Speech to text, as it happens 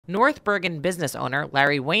North Bergen business owner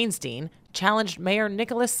Larry Wainstein challenged Mayor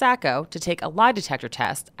Nick Sacco to take a lie detector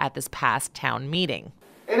test at this past town meeting.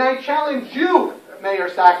 And I challenge you, Mayor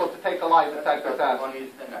Sacco, to take a lie detector test. That's the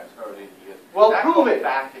funniest thing I've heard in years. Well, that prove it.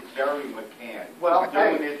 Back to Jerry McCann. Well,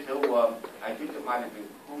 doing it till I think it might have been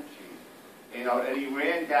crew chief. You know, and he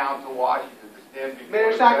ran down to Washington to stand before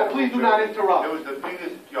Mayor Sacco, please do not interrupt. It was the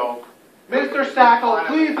biggest joke. Mr. Sacco,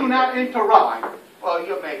 please do not interrupt. Well,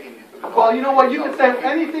 you're making this. Well, you know what? You can say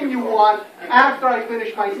anything you want after I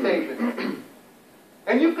finish my statement.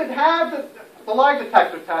 And you could have the lie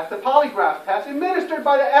detector test, the polygraph test, administered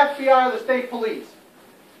by the FBI or the state police.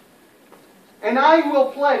 And I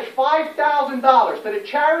will pledge $5,000 to the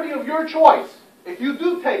charity of your choice if you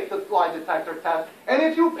do take the lie detector test and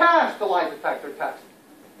if you pass the lie detector test.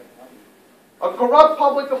 A corrupt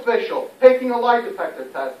public official taking a lie detector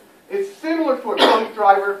test is similar to a drunk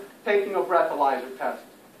driver taking a breathalyzer test.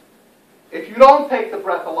 If you don't take the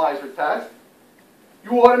breathalyzer test,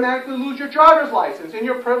 you automatically lose your driver's license and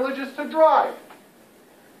your privileges to drive.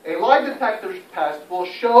 A lie detector test will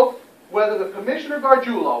show whether the Commissioner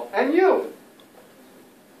Gargiulo and you,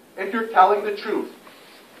 if you're telling the truth.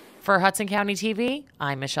 For Hudson County TV,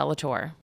 I'm Michelle Latour.